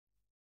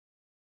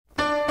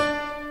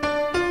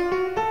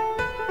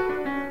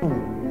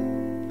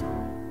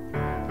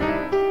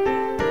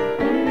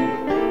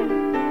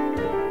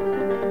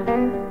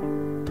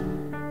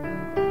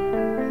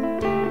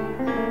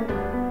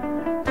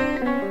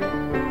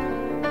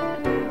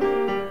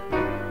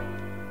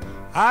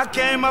I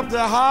came up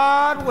the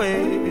hard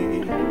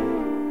way.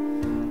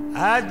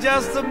 I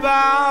just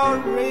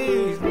about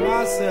raised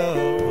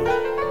myself.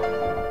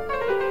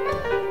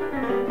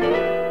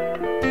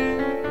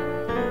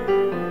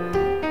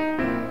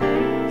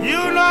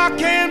 You know I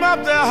came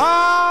up the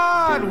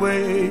hard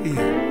way.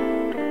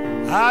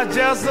 I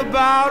just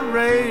about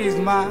raised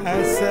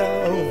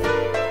myself.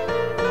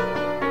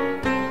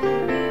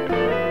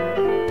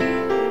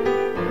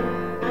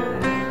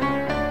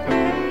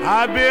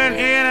 I've been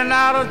in and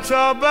out of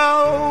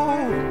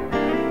trouble,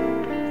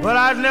 but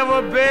I'd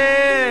never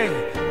begged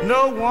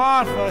no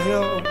one for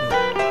help.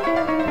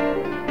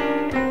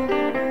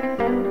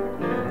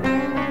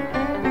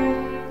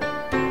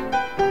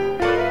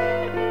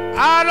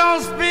 I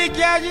don't speak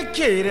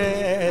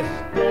educated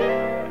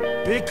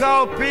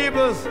because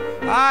peoples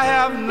I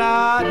have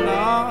not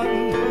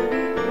known.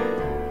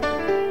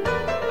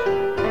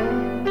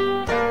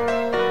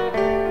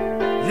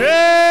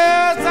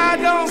 Yes, I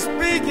don't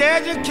speak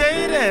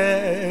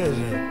educated,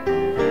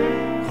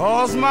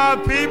 'cause my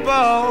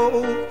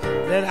people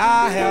that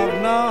I have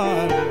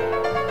none.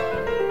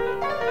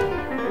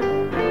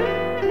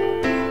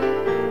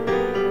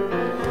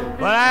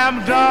 But I am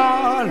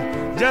done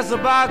just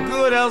about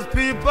good as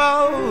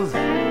people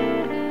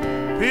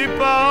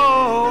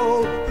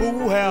who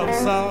have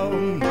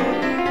some.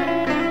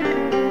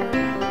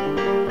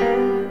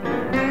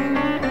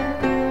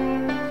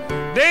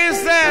 They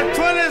said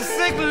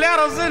 26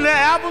 letters in the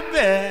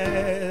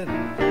alphabet.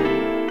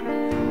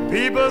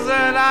 People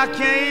said I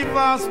can't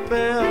even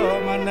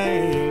spell my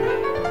name.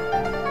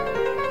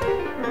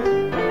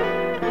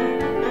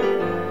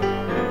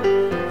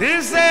 They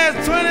said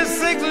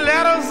 26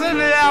 letters in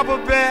the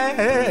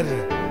alphabet.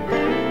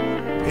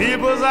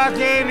 People said I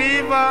can't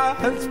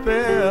even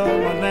spell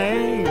my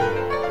name.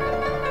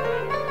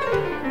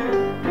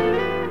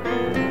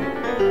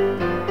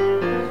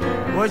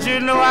 But you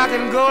know I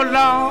can go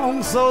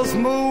along so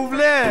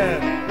smoothly.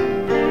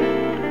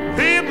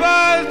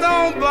 People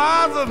don't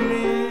bother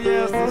me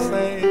just the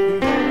same.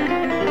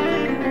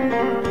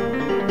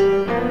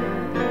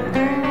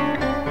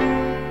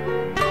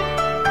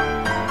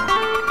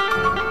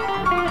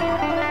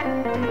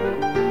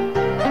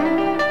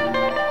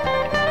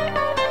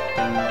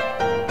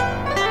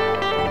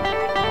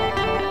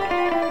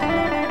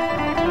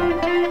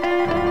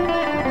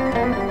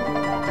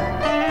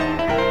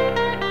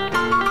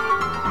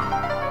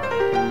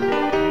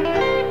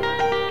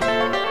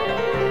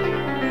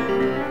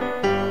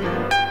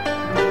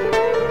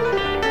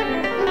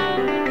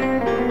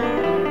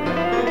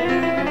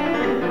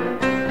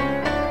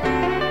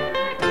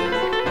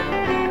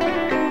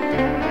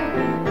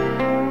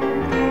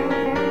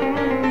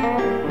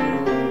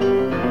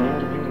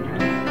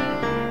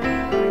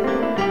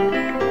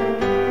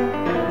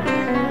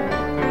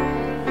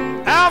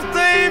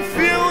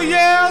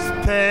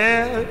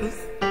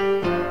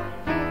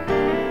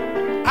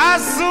 I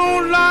soon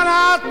learned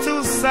how to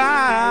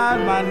sign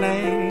my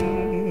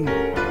name.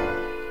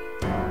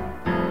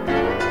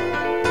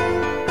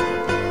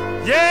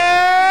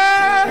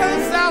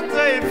 Yes,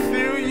 after a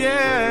few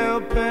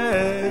years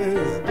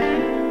passed,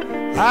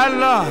 I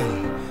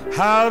learned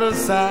how to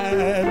sign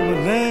my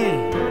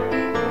name.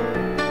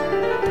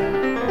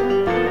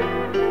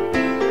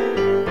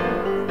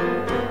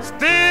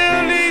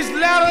 Still each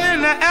letter in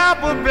the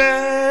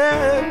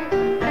alphabet,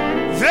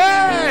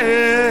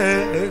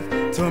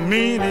 yeah, to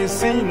me they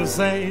seem the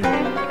same.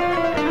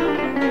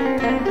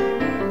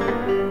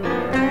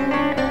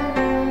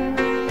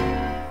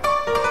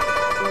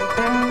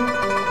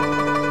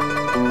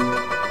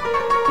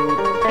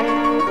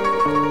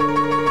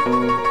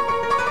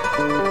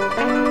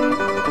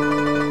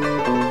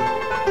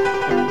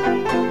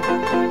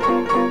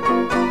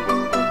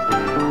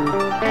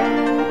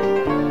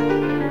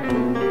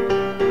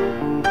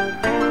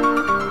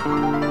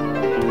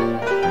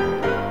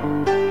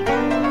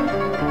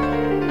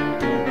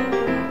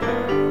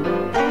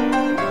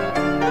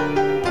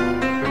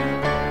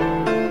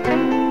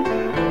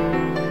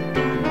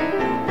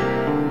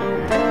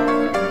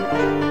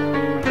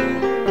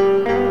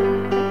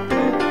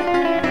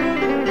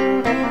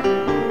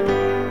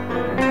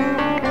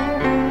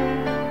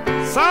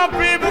 Some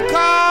people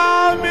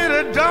call me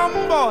the dumb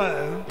boy,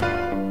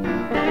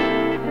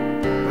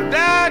 but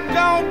that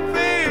don't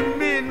pay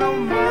me no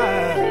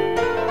mind.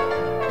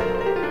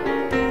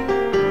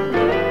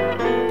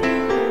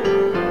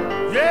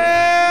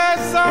 Yeah,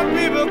 some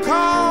people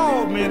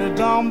call me the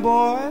dumb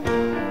boy,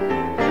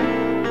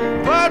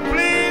 but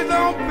please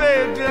don't pay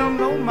them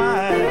no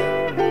mind.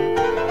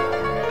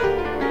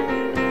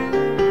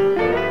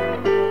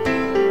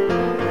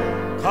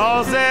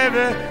 'Cause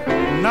every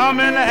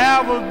number in the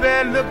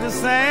alphabet look the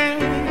same.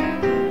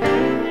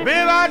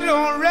 Baby, I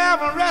don't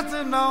ever rest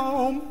it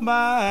on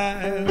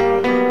mine.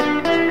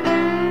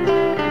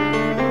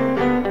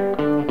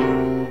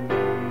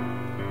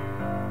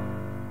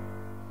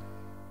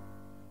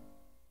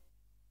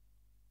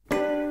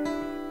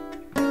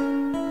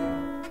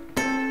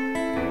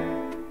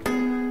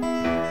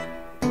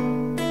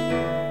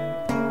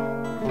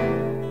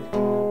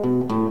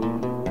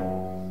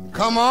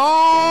 Come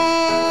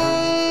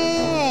on,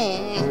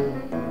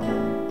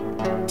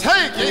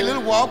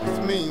 walk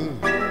with me.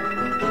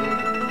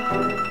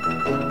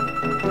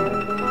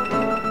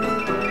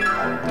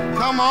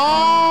 Come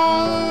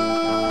on,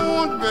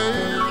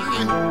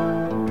 baby,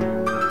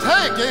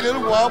 take a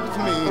little walk with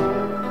me.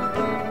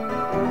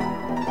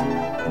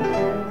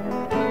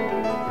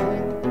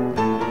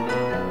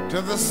 To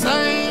the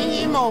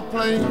same old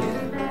place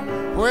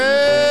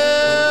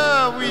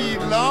where we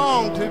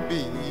long to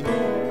be.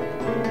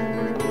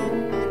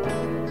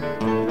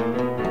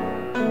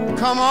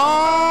 Come on,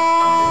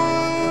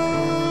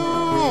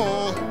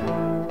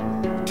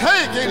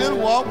 take a little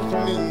walk with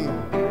me.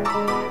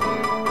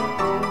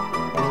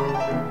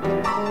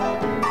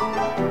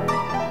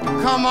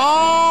 Come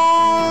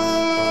on,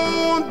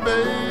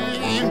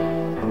 babe,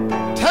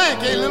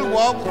 take a little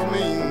walk with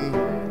me.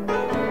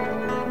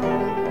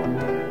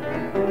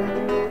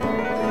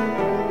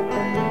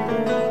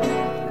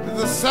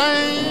 The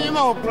same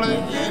old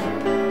place,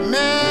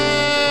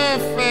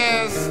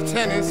 Memphis,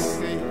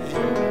 Tennessee.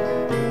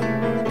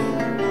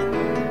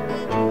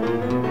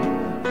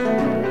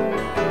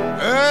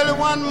 Early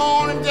one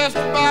morning, just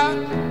about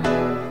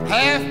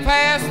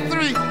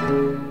 3:30,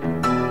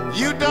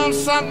 you done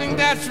something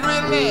that's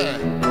really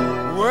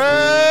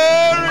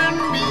worrying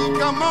me.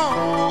 Come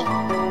on,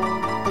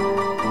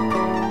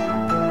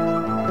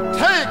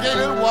 take a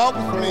little walk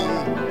with me.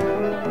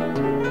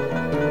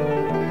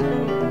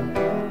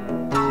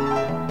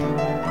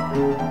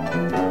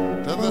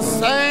 To the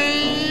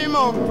same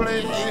old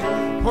place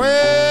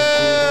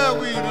where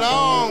we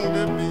long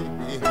to be.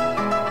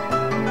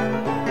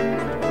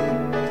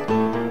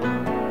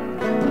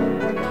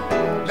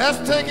 Let's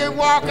take a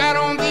walk out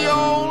on the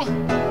old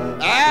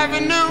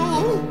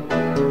avenue.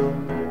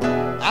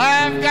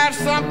 I've got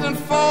something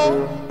for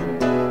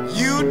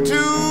you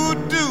to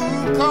do.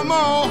 Come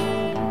on,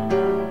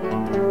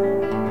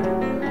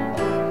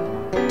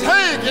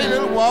 take a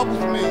little walk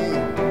with me.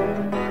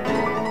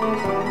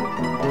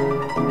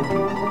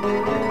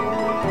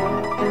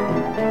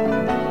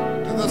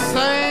 To the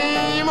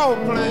same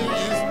old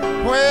place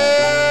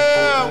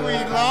where we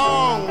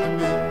long to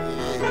be.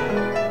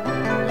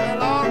 Well,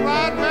 all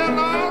right, well,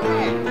 all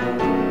right.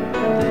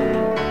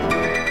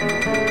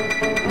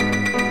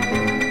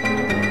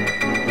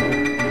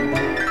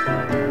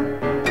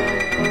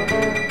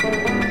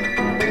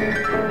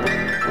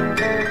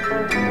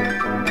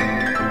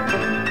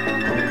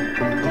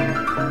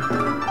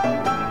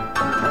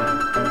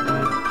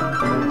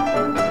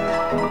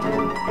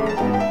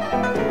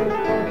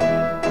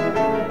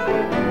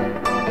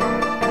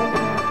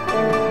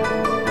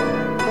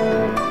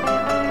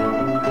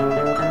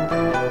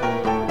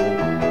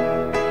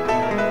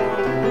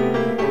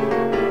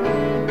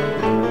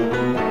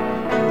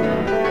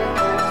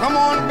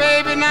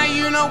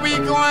 We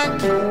going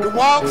to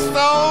walk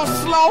so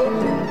slow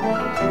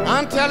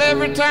until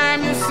every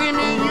time you see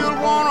me you'll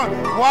wanna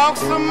walk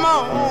some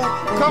more.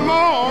 Come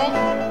on,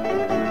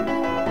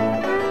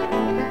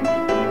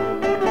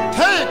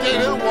 take a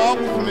little walk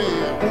with me.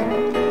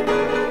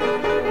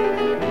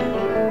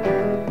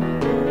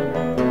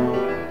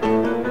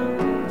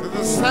 To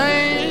the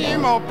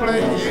same old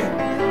place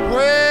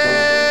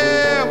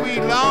where we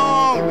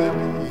long to be.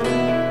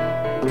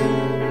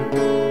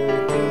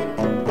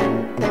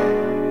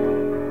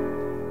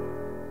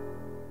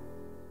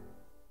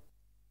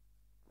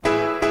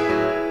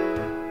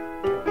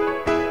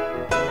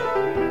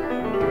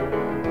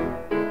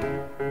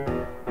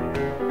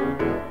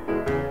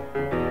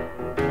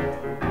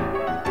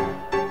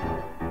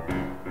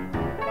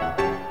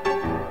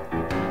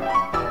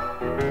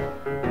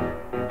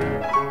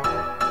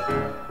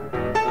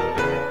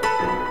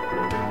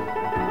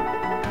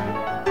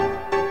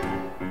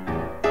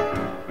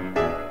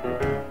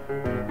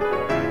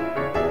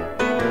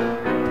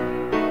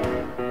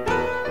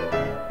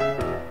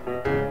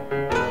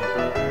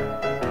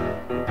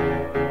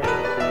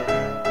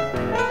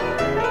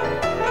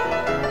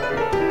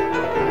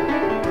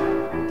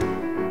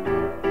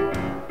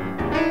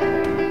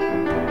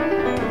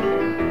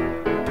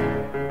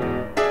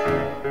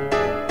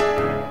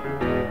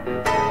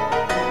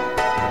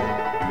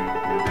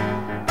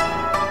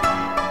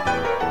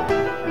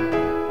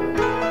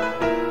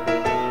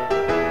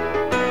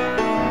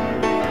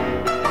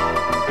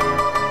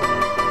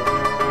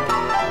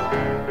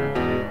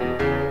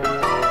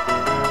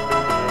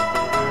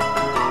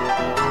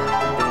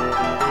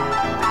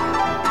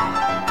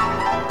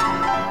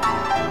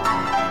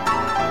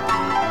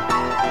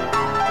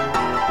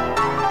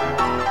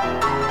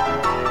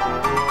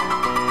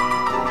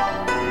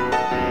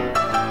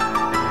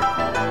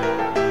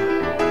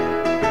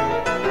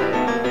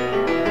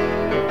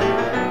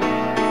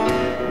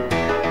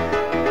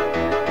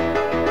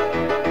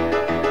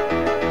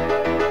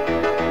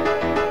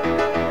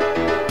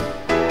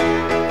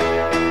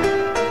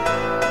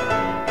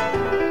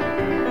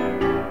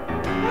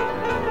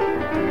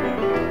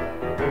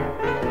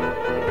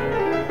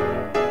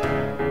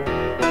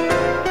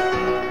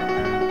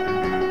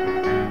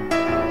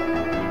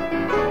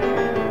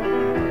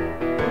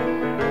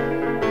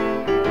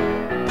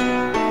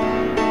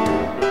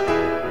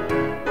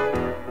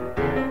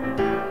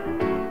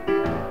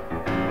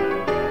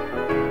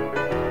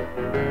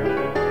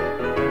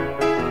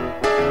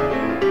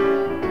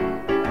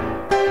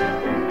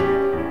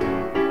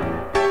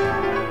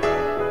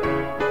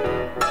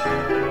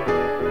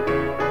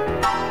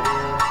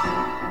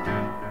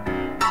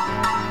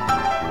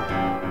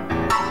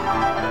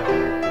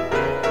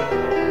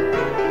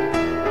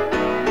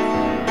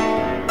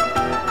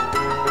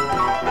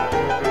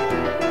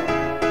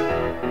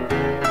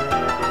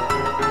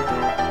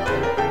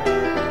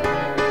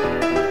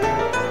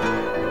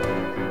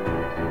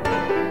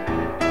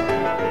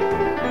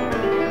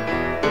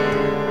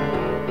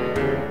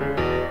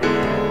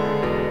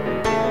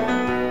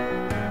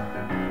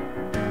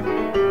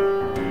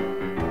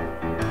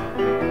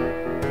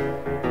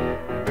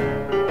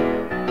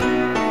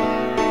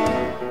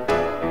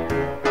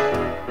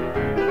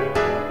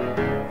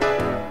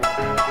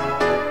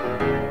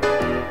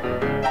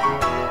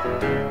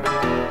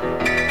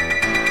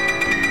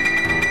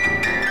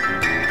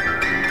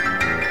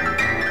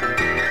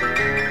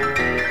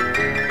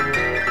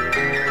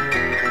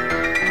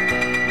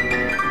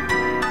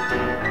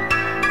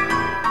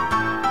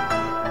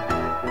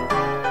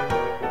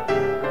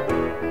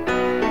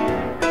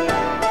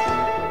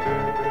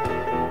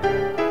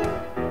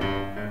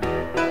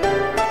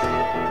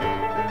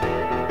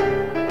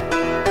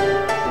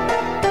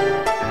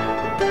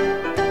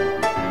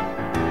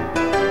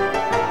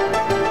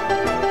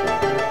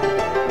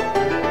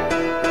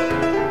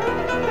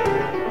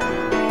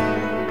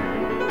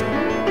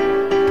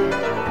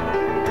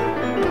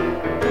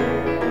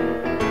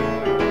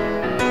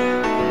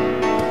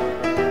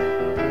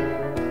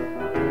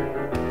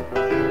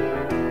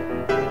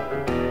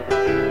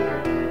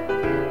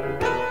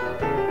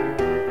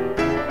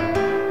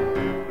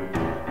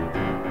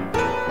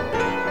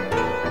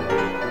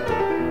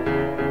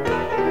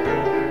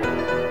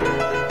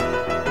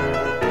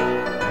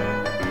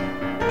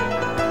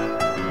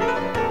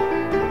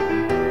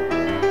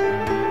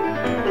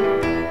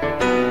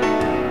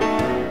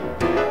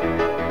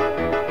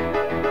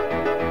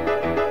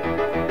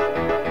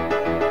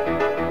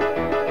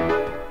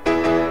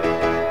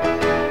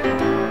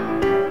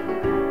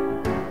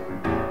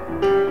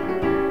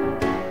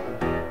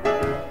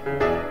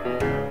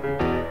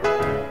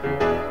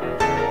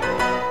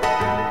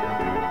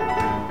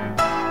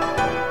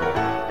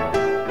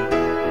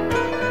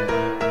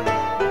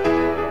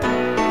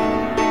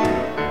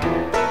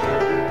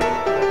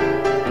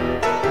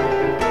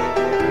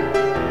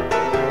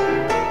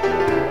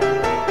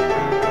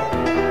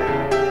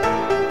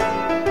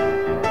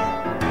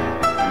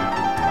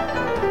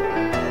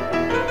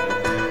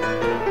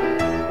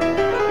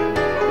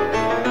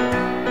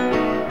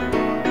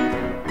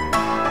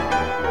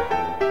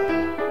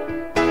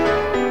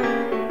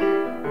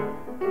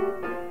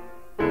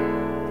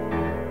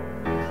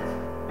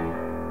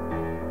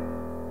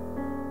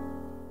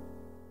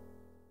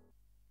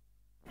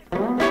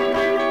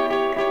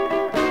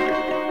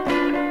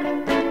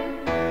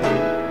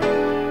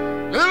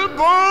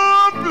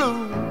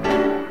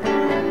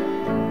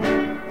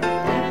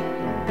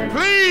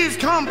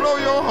 come blow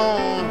your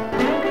horn.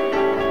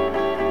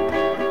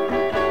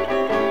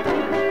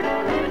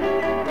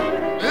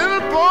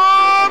 Little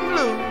boy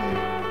blue,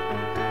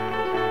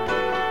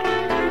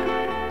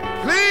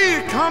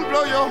 please come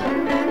blow your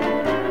horn.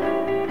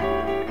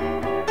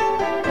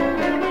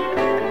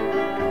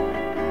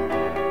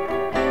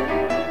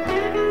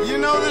 You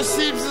know the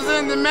sheep is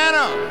in the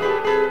meadow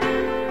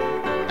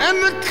and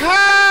the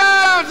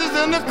cows is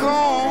in the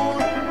corn.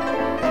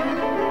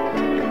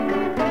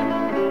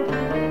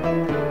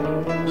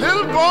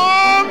 Little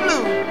boy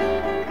blue,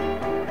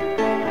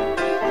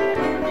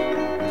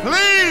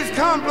 please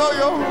come blow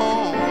your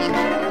horn.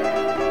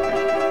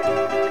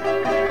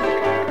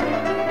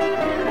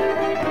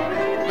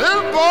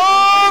 Little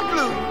boy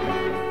blue,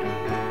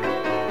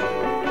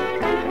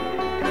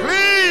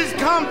 please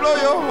come blow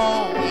your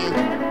horn.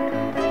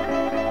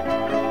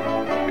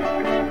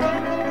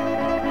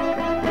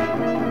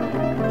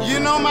 You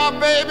know my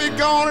baby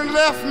gone and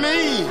left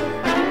me.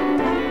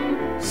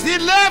 She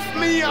left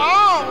me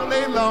all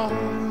day long.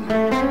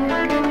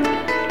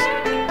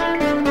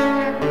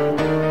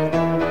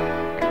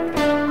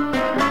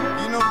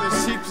 You know the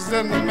sheep is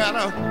in the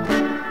meadow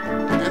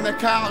and the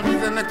cows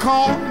is in the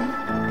corn.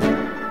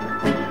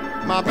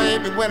 My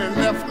baby went and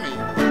left me,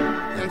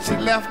 and she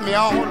left me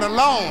all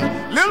alone.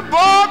 Little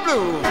boy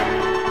blue,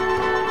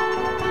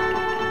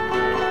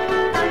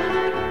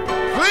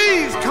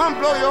 please come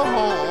blow your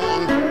horn.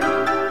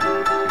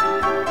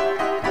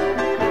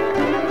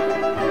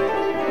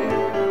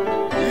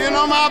 You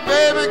know my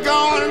baby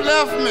gone and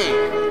left me.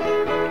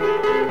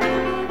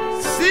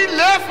 She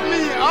left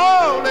me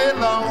all day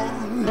long.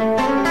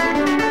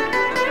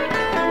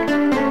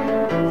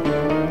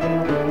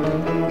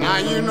 Now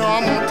you know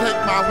I'm gonna take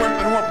my whip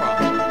and whooper.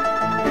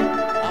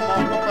 I'm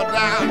gonna whip her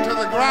down to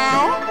the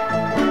ground.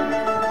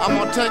 I'm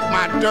gonna take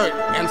my dirt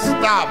and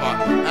stop her,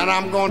 and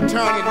I'm gonna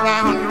turn it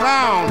round and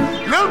round.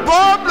 Little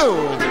boy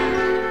blue,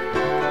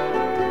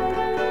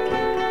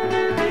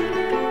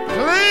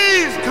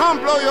 please come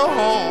blow your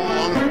horn.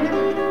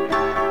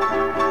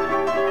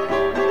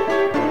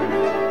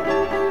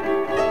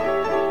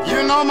 You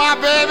know my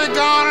baby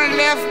gone and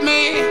left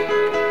me.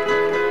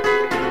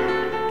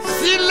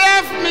 She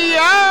left me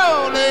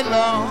all day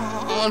long.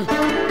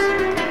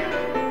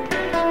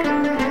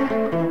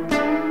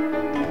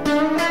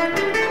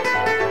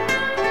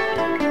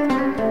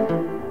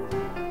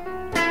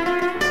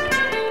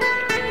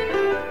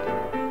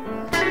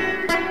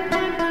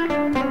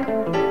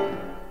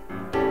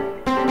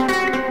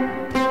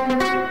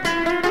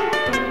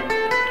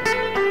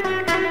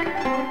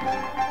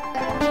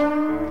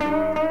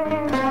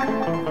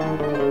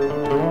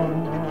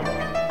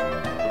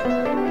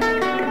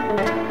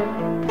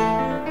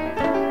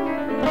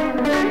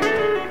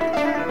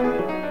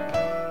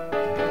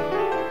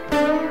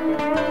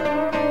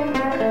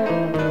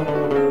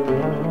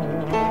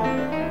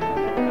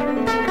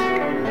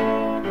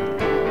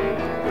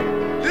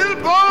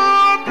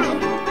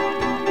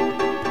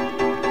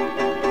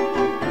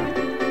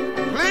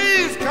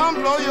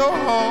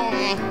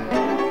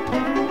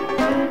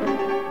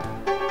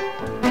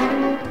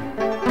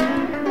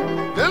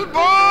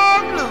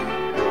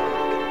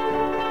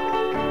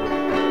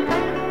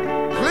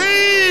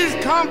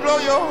 Blow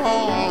your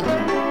horn.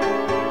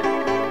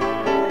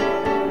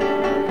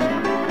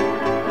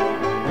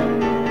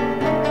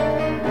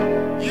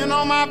 You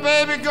know my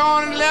baby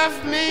gone and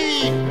left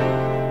me.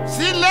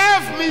 She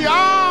left me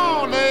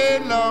all day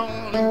long.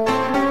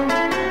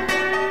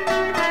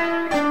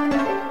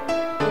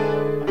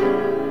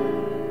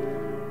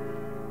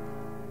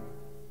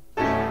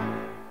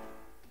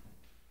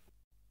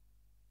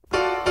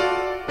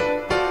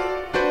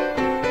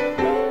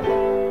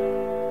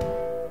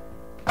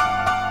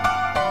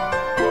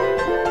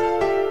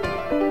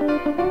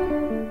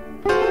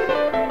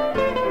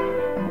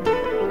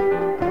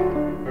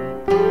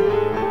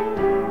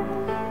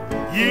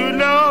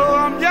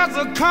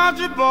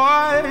 Country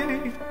boy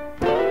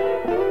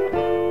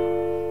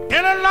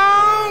in a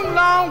long,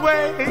 long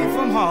way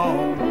from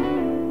home.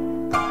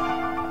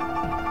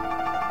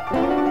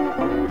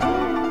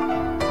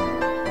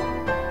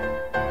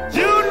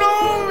 You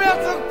know me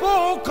as a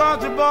poor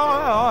country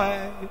boy,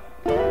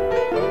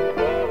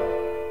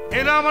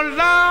 and I'm a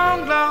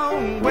long,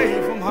 long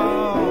way from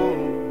home.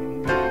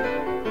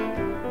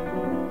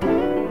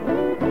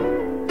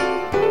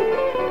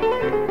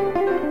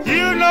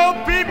 You know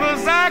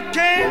people's I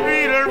can't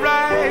read or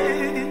write.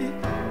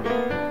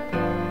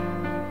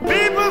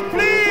 People,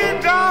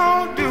 please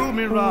don't do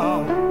me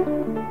wrong.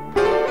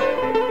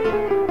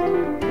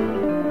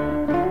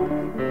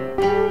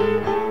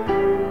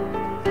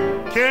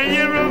 Can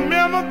you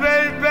remember,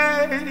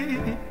 baby?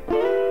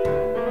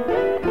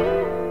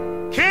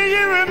 Can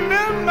you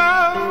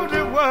remember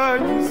the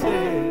word you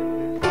said?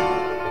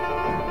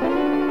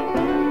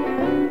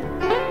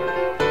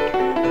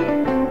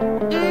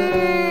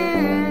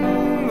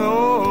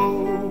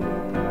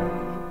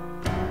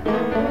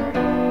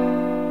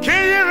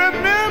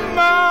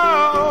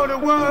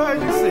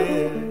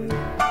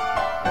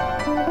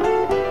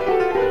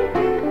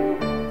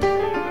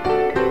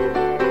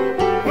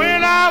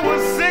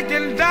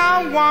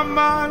 Down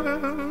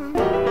woman,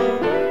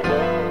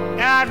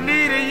 I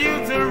needed you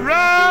to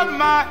rub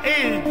my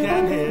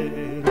aching head.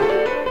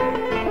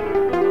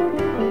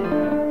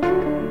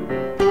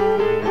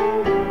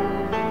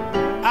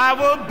 I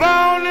was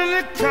born in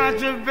the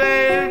country,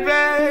 baby.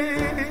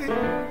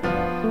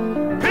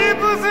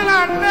 People said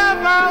I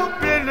never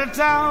been to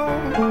town.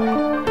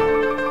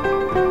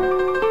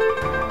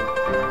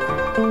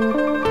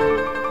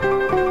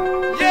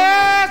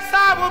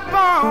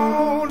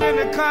 Born in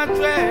the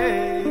country,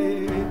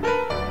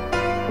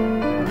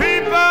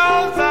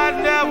 people's I'd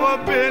never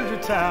been to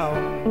town.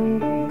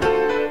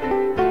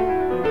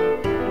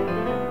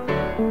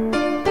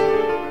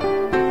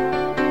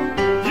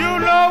 You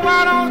know, why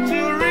don't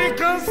you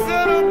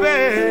reconsider,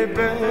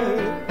 baby?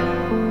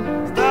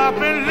 Stop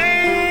and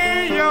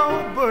lay your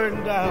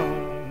burden down.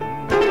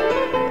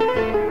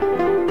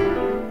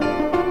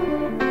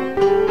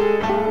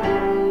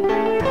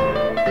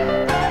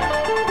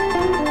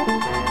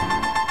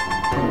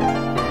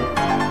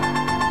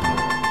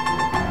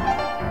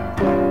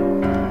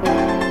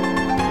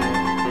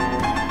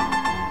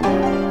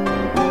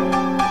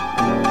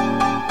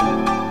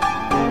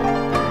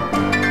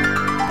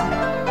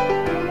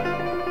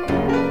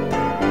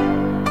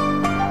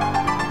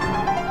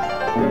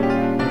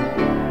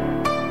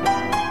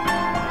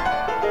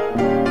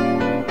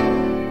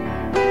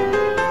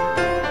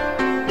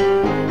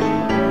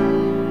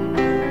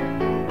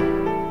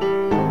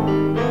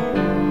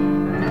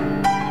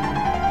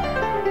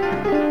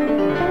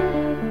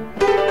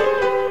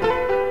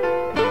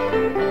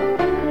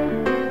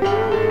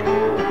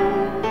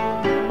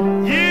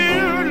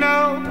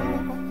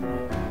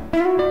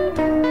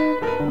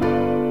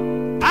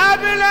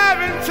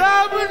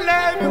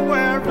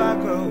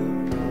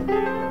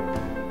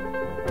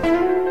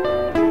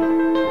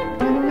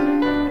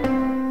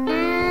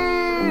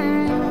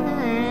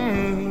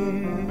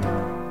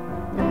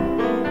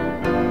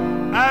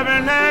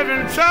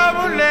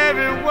 Trouble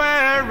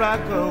everywhere I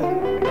go.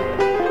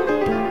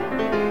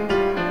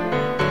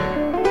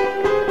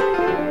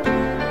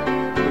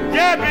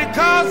 Yeah,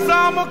 because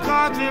I'm a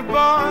country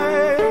boy,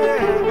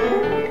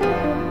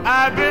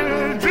 I've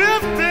been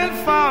drifting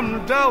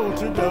from door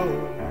to door.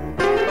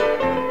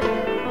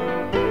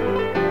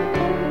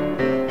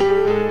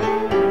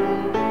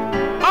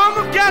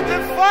 I'ma get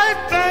the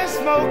first thing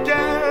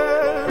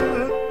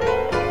smoking,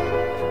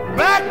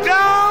 back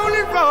down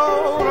the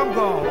road I'm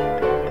going.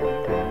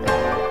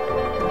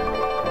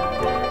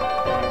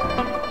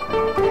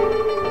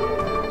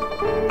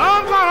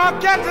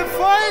 Get the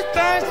first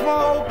thing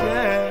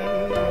smoking,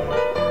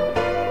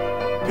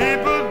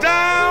 people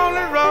down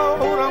the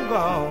road I'm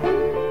gone.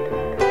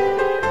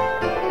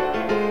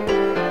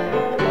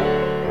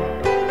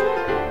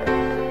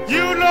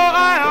 You know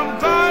I am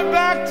going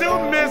back to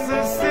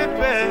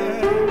Mississippi,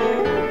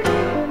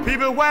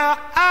 people where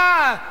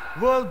I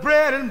was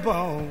bred and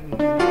born.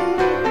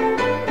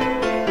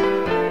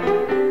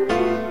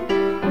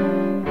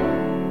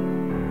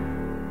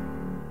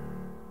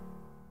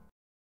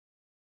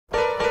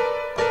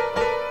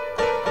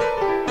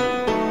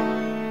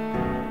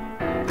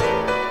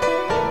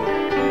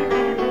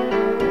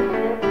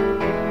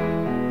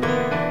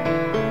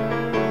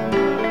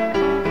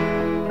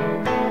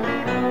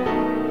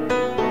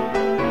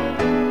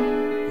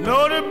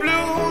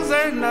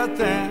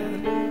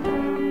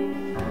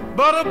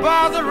 But a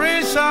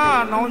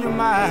botheration on your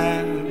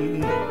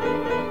mind.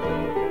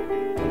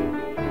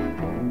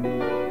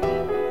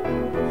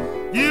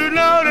 You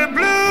know the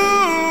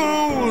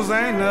blues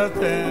ain't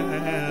nothing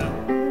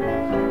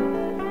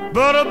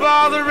but a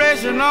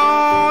botheration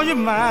on your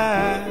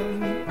mind.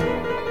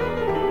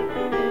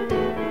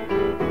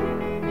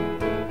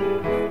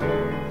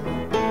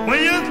 When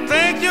you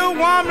think your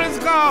woman's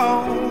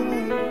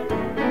gone,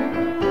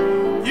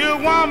 your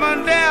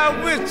woman there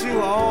with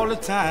you all the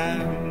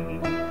time.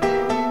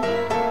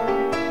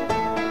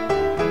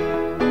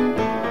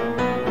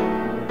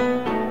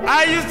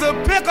 I used to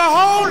pick a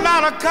whole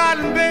lot of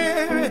cotton,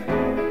 baby.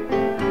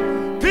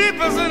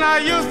 People said I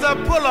used to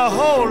pull a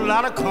whole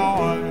lot of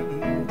corn.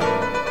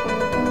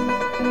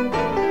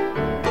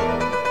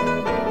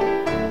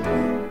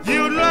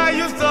 You know I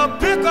used to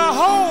pick a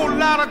whole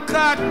lot of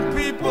cotton,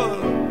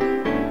 people,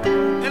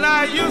 and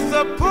I used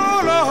to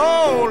pull a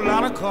whole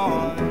lot of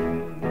corn.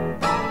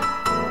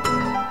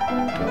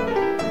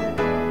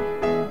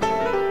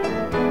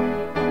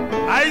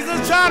 I used to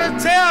try to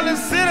tell the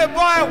city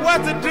boy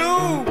what to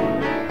do,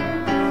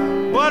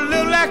 but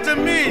look like to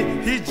me,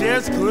 he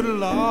just couldn't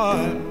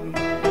learn.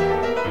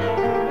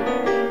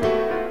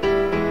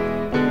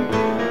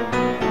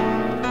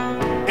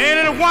 Ain't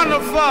it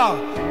wonderful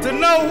to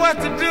know what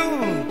to do?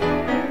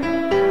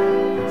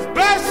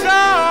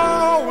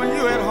 Special when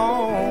you're at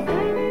home.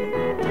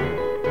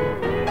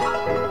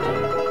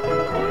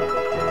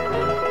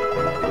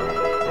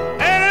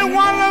 Ain't it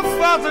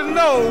wonderful to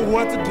know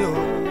what to do?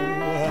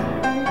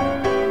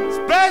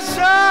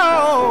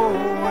 Special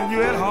when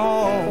you're at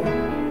home.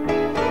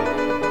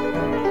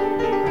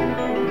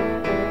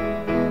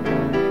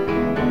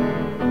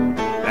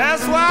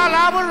 That's why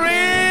I was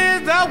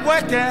raised up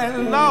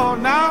working,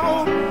 Lord.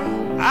 Now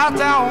I out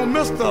there on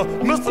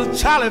Mr.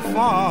 Charlie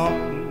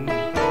Farm.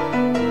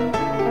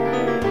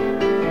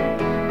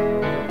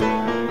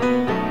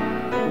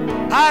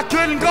 I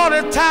couldn't go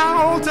to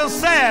town till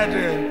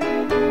Saturday.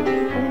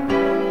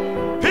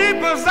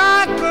 Peoples,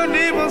 I couldn't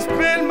even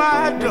spend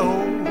my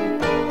dough.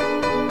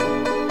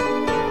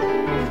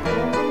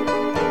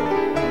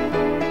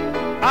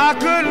 I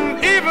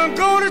couldn't even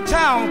go to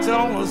town till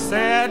on a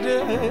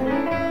Saturday.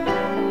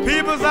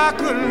 Peoples, I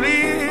couldn't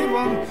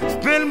even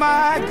spend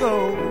my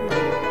gold.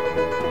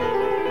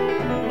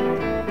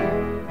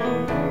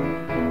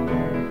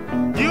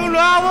 You know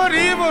I would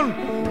even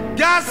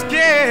got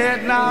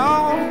scared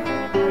now.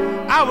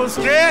 I was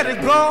scared to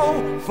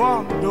go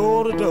from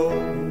door to door.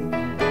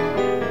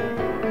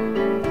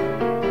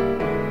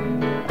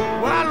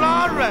 Well,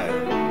 all right.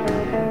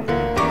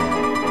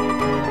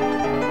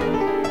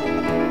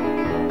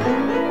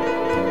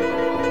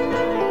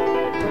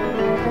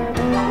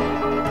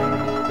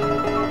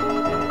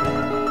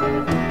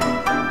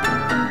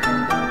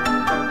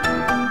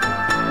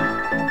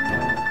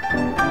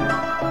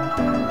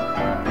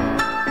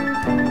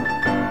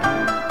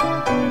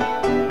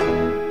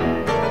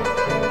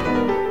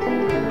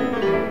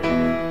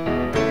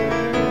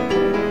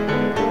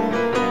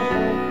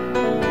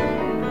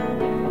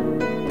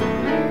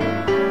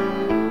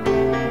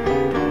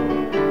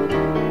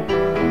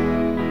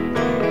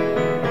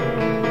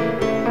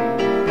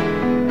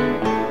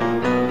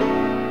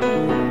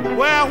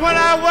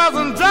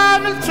 Wasn't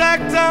driving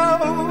tractor,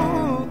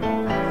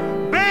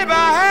 baby, I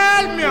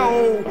had me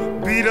old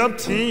beat up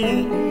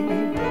team.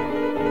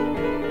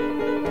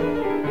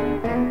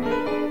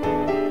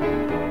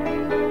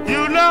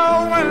 You know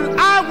when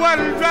I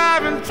wasn't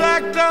driving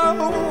tractor,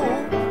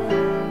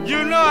 you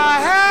know I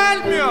had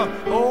me a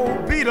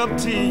old beat up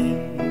team.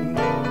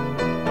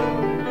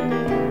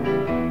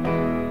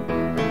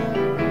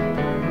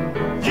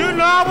 You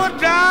know I was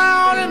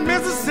down in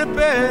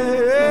Mississippi.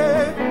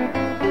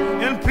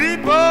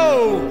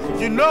 People,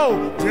 you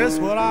know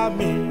just what I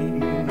mean.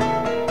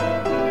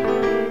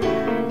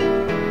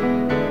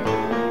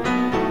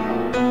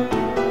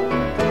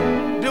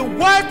 The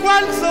work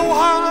wasn't so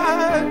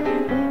hard,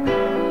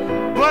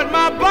 but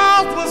my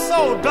boss was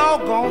so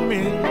doggone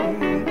mean.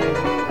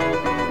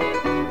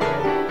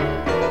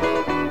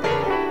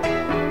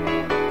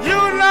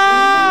 You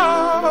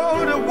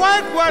know the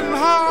work wasn't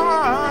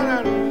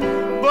hard,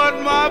 but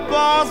my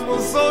boss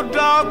was so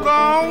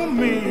doggone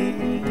mean.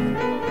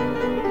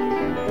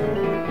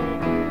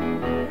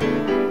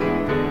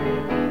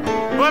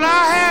 But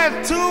I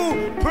had two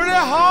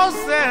pretty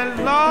horses,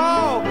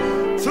 Lord,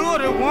 two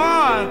of the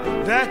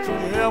ones that you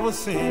ever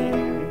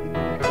seen.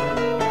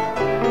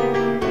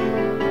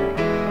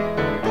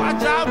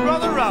 Watch out,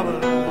 Brother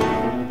Robert.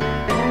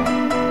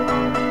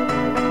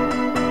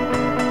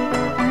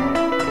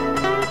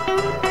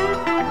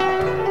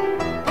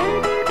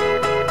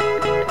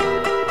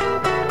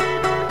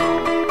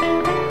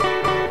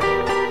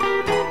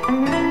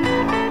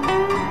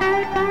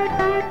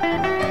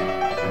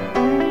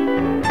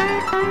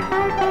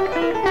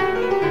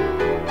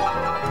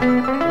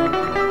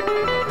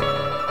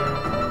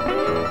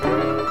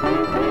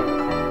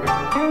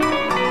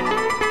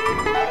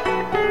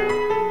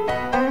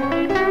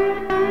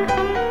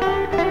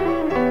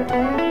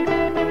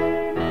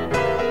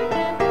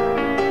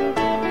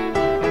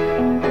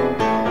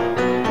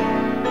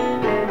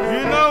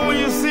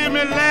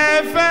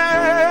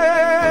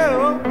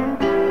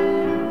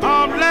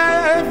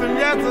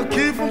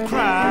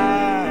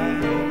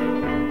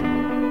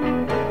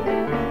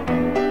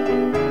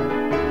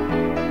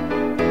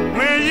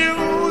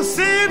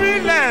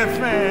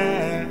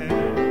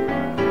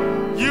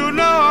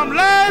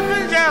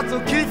 To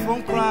keep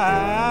from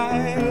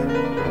crying.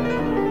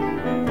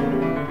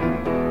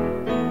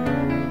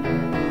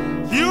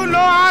 You know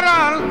I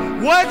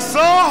done worked so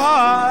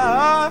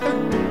hard,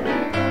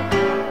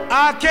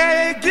 I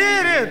can't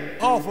get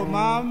it off of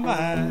my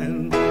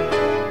mind.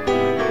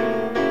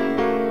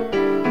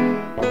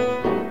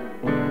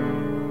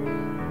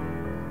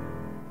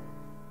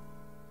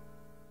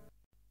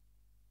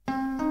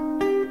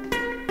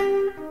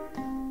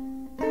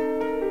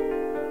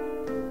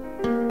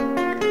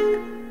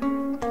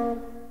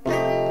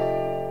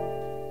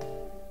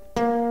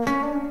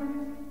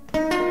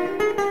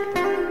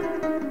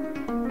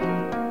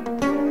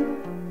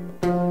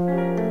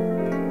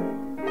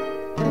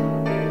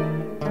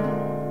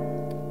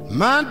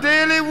 My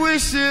daily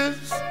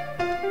wishes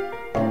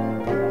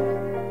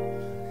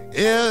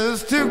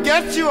is to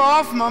get you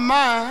off my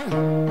mind.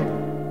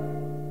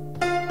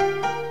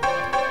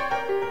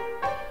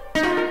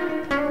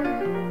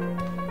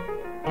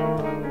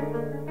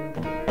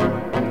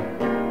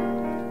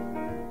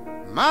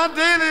 My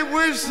daily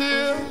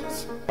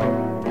wishes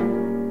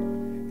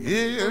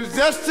is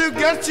just to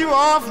get you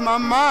off my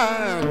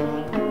mind.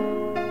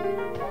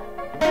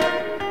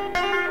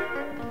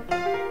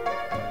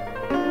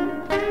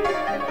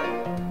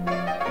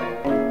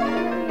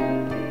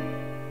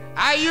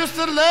 I used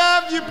to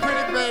love you,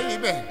 pretty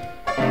baby,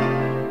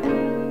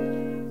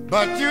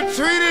 but you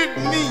treated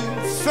me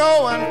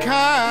so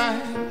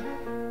unkind.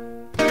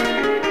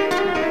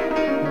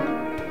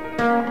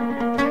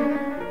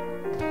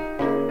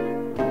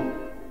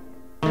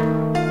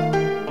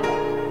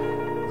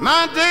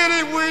 My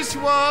daily wish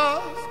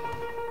was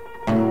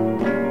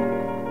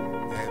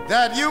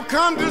that you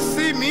come to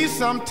see me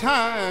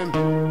sometime.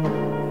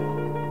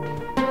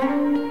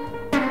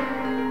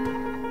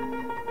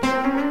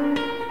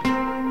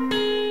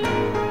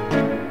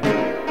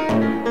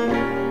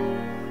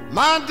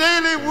 My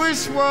daily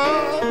wish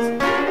was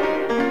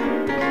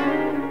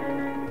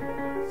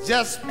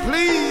just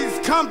please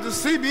come to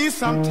see me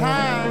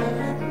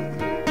sometime.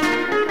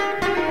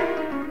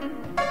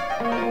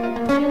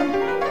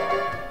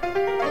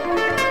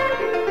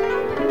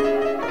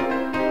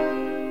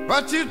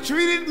 But you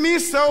treated me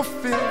so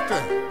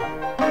filthy.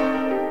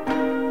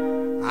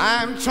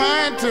 I'm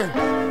trying to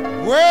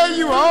wear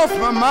you off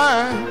my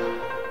mind.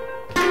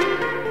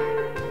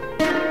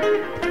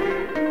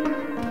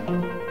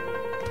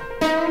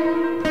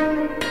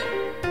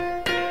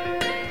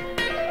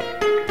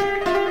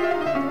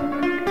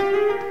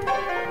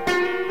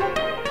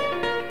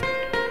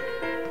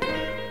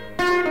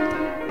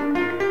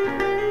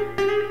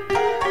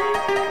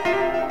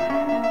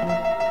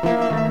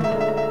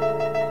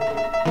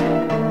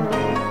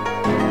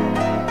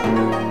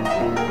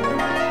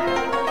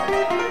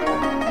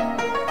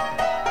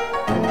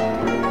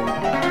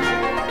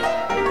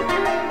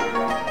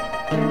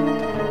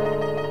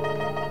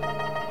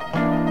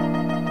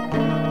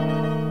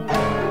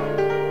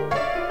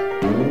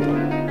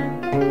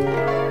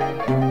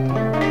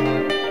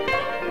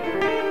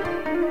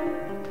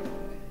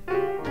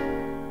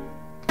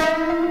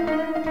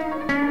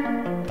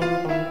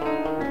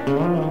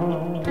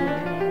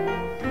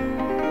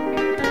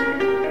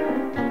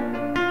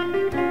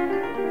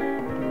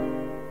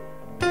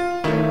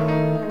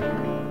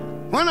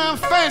 When I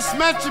first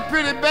met you,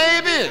 pretty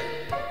baby,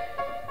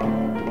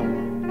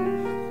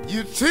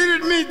 you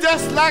treated me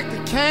just like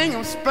the king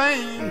of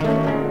Spain.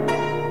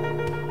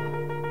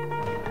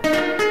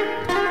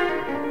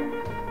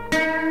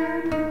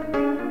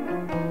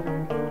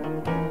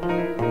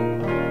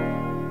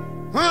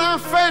 When I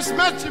first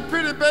met you,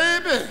 pretty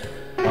baby,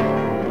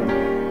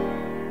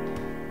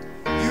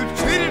 you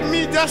treated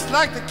me just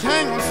like the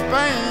king of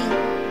Spain.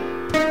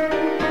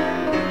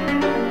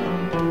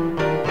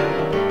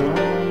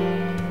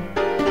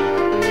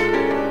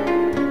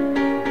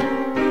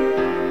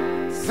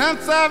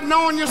 Since I've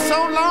known you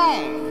so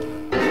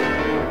long,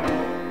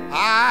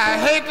 I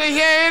hate to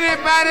hear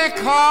anybody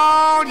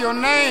call your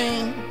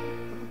name.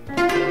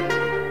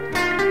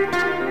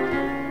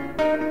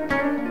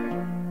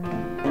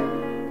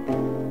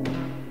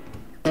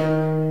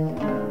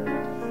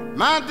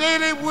 My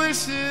daily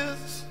wish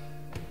is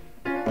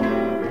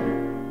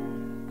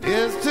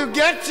to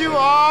get you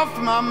off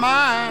my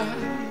mind.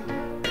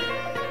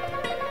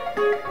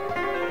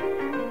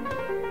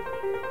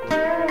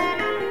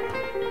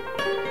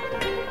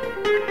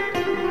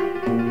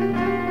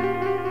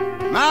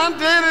 My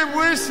daily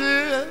wish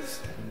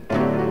is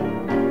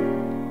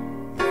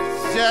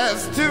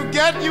just to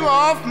get you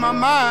off my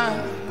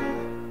mind.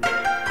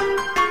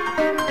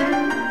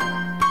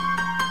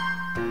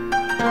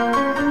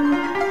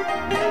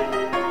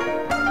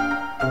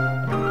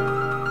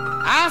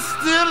 I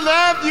still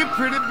love you,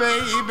 pretty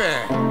baby,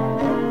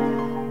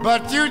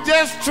 but you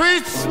just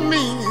treat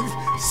me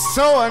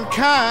so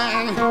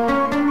unkind.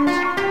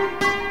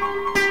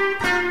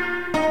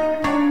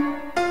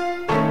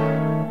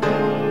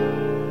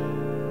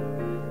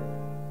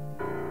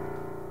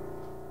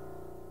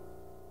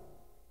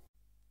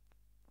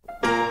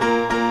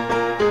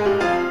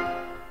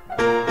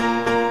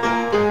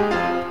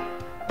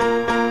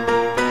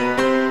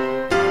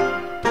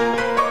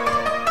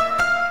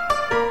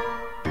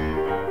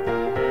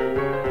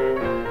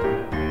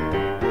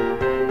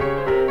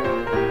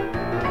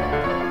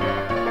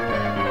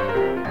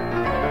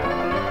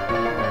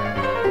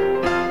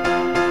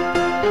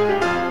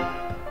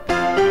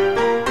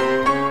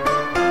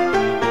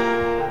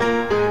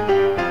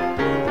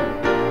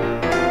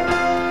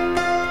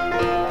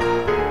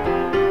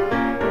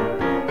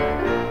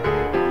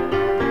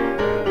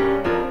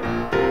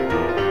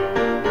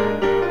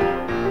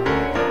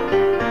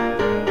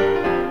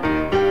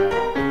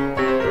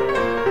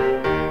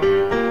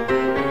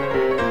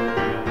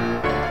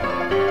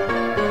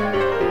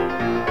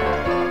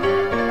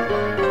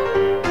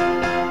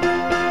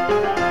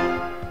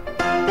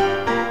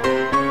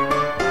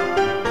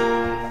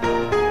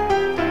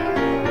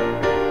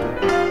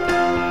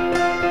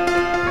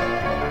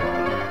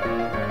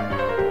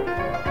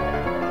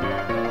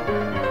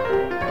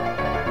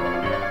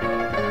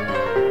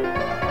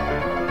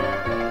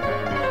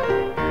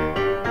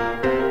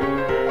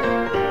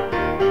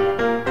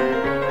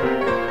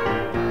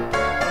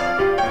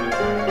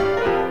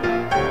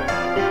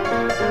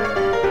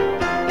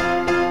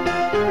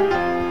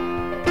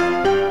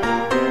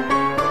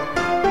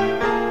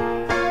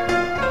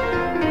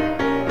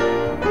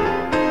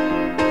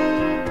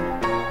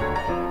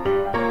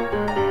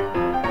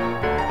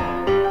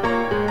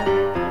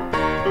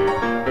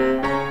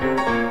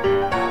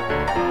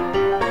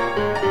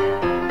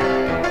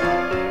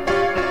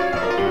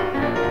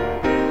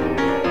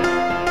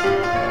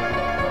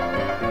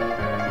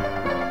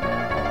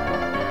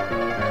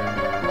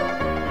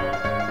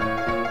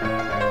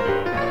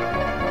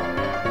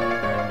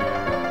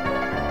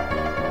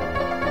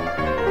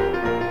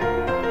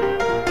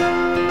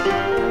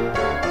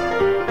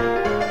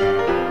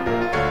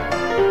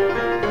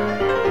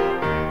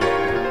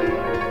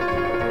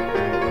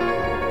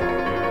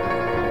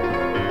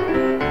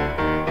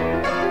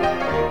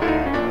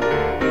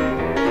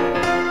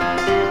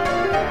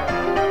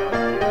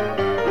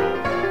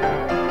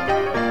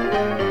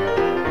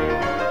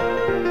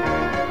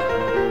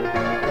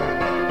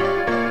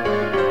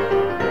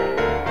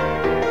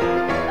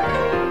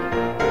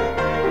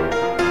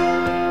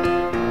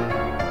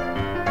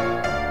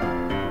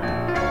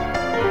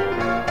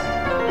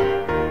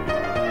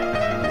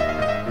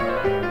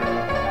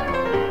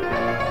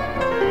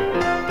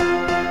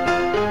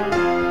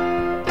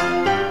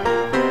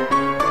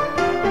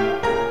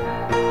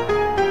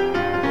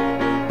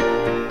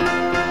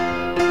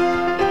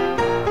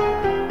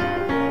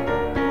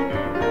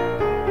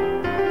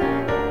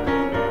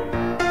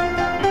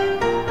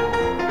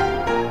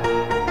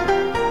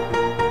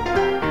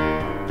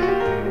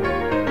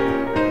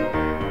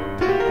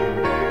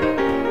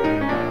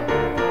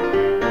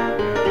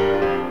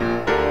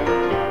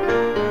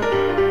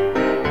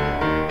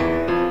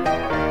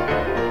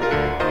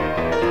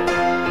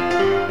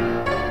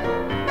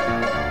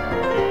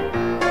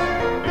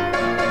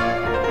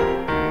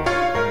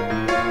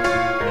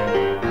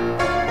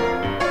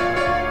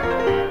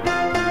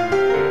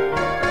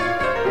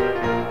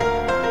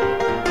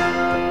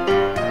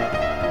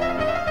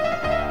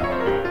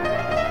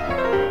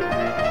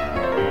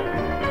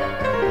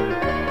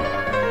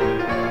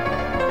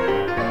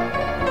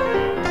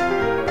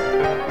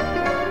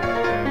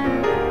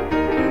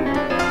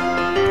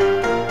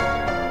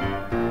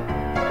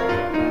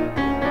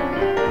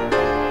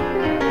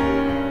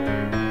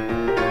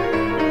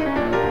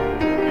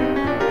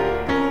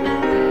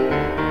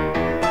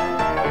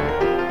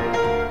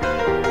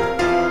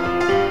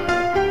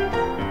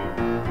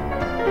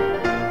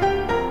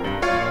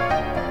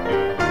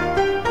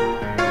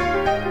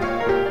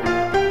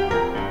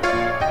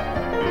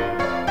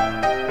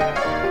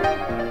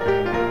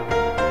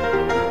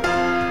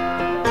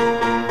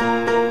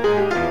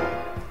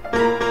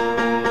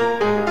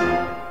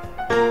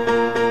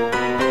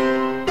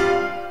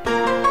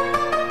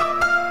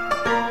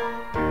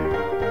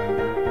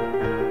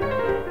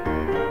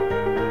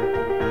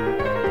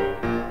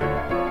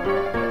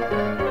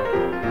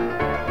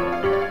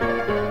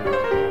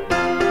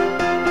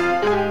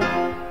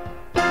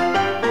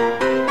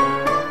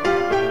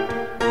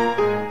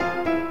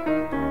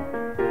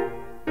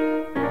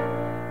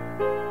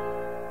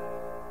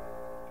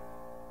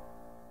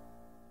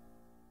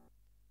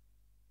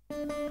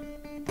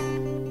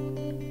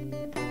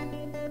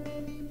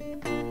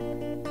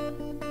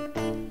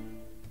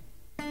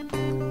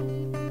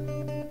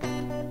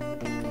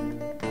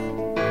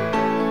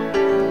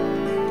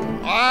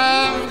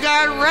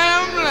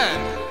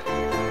 rambling.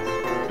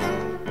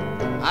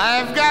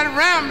 I've got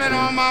rambling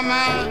on my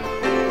mind.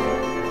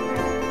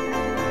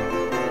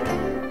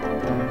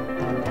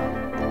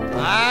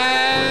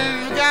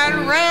 I've got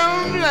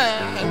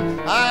rambling.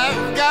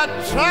 I've got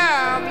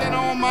traveling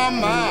on my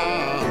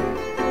mind.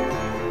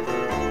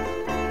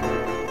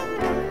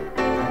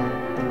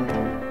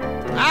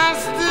 I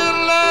still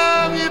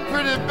love you,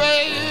 pretty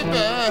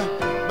baby,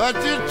 but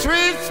you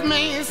treat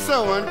me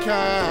so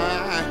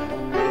unkind.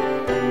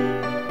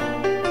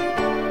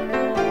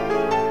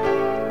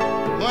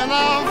 When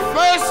I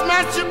first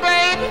met you,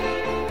 baby,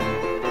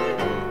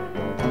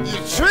 you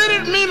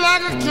treated me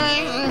like a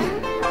king.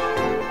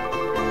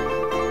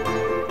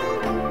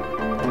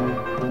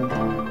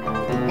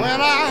 When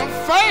I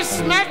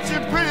first met you,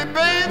 pretty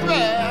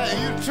baby,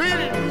 you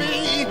treated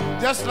me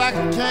just like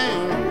a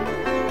king.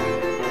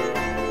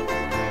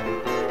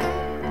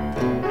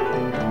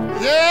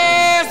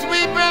 Yes,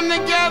 we've been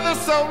together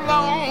so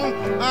long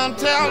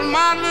until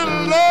my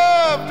little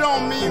love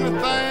don't mean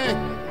a thing.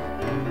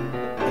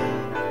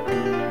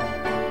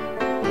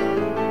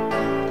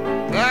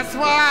 That's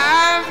why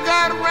I've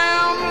got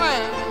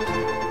rambling,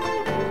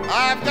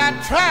 I've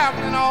got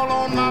traveling all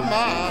on my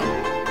mind.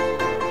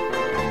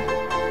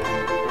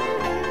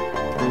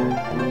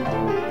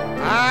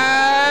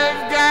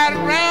 I've got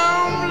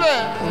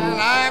rambling,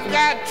 I've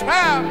got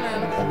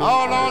traveling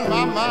all on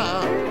my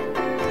mind.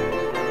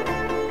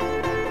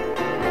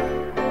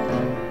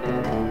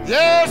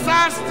 Yes,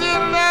 I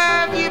still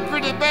love you,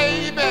 pretty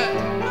baby,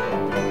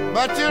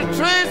 but you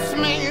treat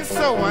me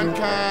so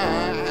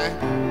unkind.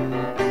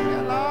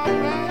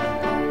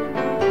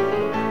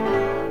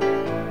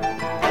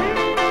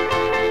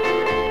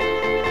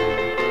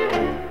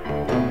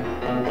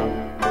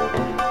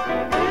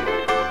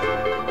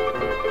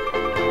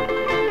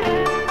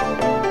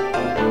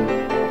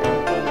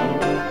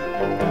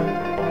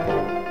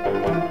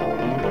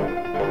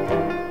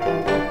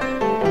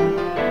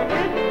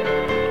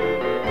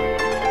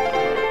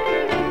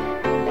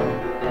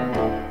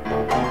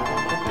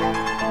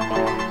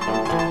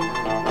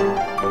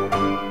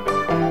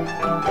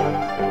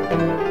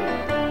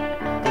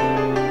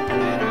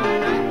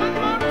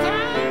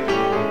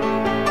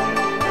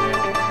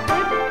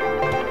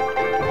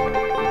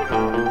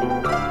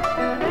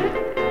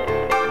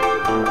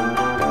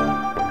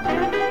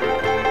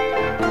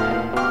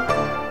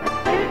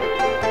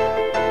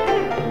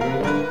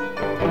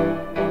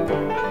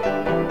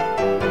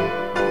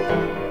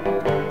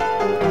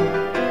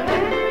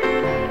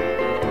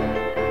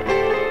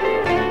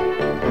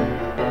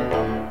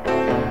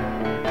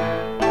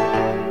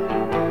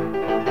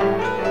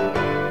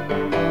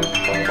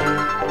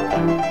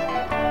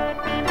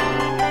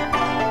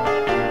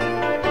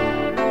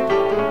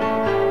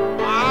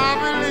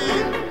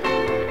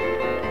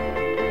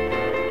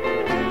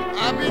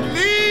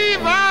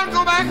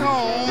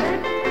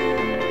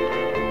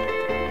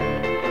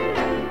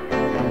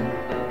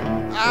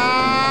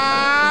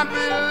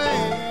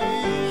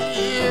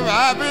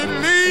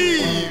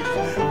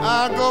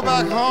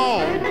 Back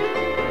home.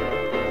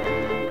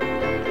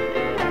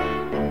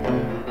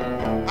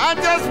 I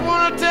just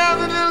want to tell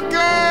the little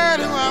girl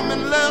who I'm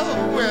in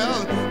love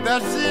with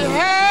that she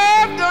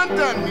had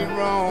done me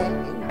wrong.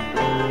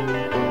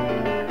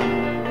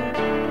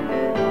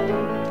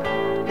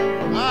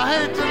 I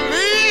hate to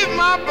leave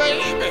my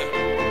baby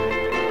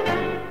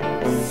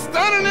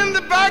standing in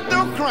the back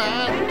door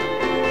crying.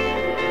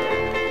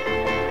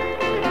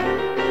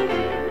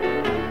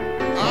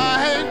 I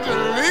hate to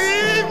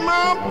leave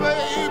my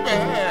baby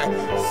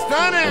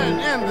standing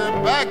in the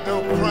back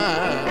door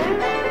crying.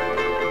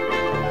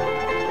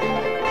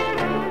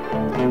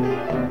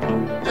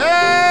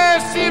 Yeah,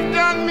 she's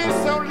done me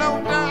so low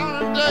down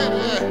and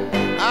dirty.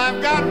 I've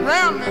got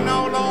rambling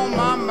all on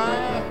my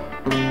mind.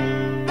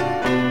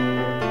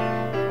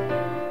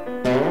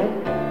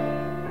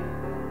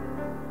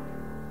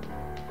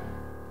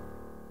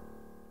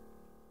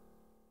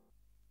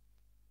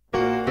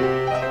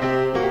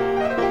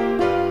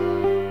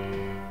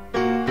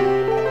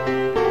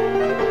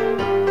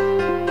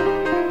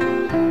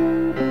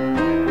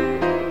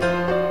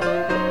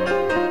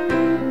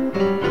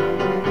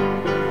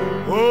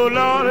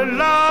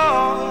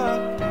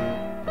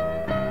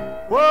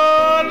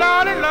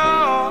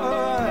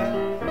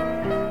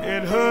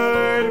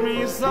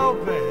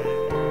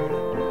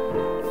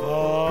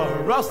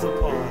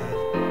 Apart.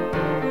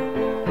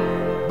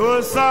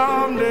 But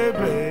someday,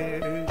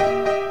 babe,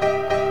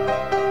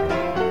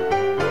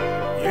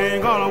 you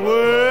ain't gonna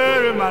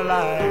worry my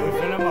life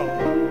anymore.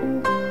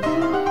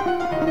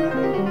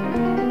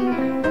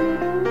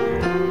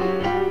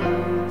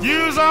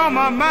 You's on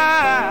my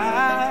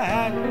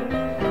mind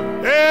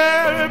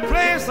every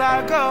place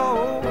I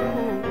go.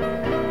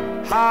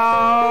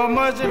 How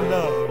much I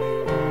love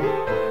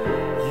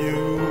you, you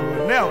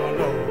will never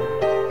know.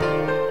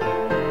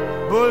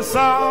 But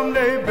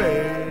someday,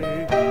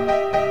 babe,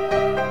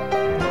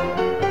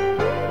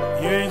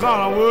 you ain't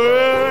gonna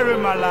worry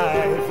my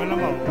life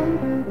anymore.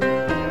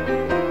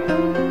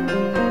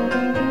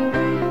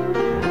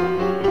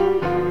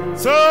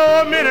 So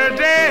many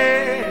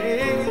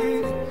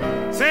days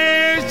since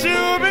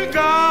you've been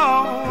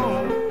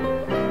gone,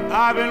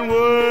 I've been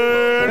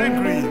worried and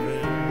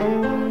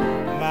grieving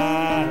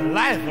my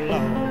life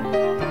alone.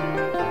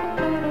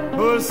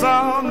 But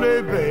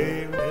someday,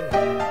 baby,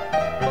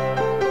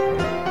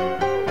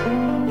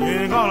 you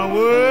ain't gonna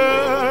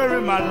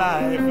worry my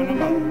life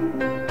anymore.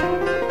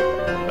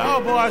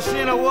 No, boy, she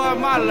ain't gonna worry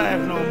my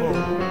life no more.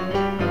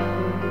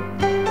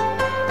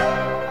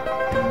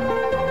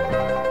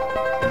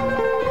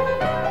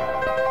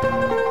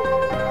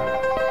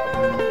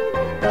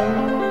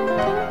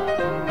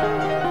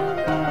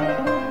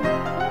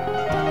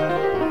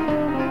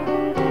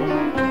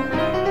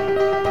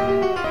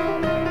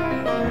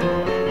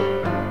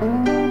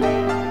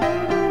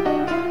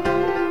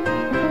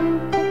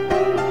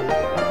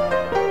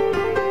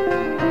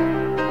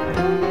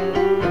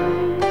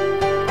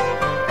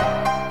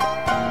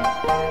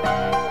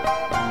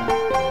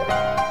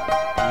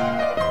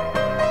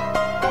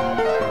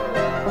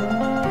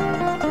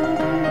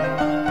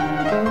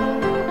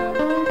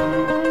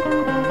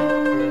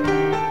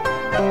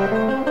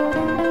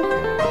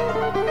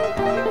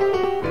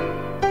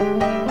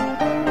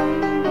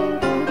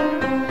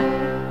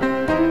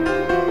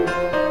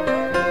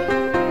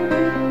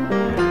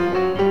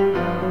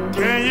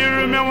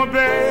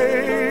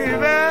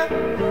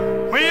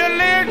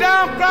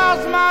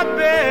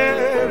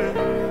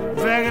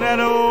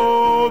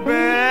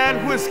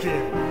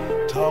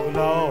 Talking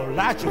all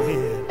out your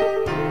head.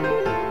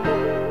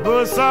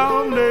 But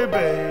someday,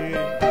 babe,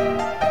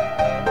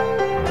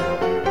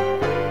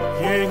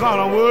 you ain't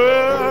gonna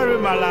worry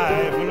my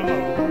life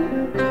anymore.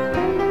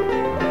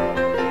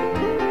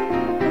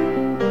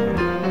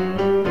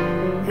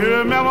 You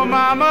remember,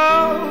 mama,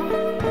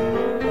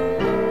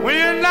 when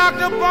you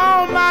knocked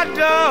upon my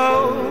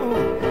door,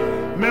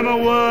 remember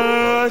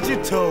what you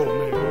told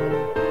me?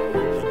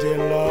 You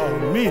didn't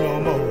love me no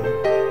more.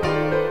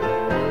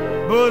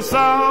 But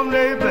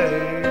someday,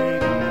 babe,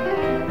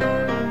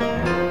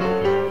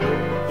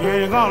 you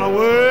ain't gonna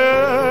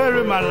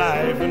worry my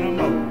life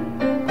anymore.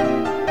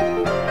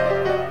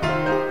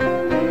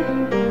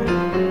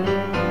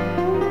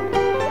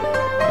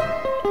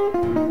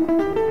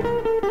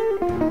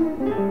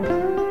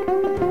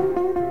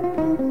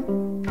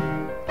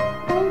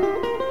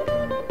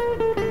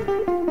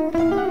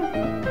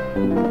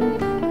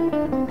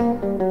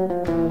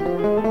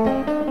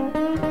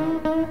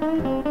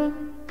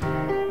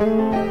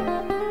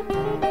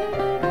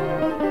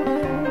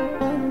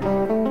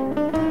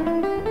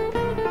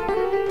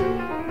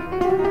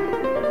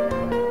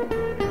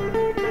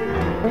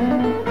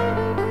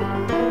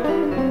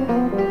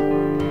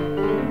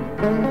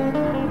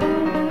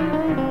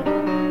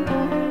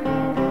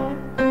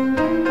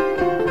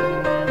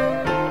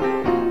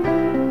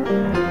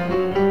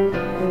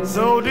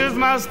 So this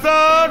my story,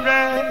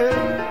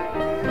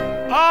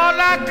 all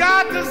I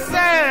got to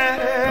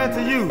say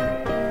to you.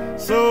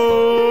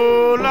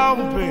 So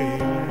long,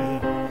 baby,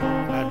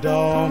 I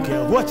don't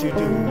care what you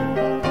do.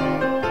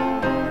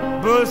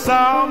 But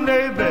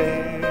someday,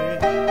 baby,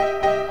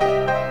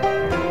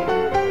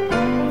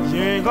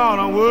 you ain't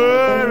gonna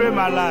worry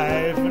my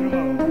life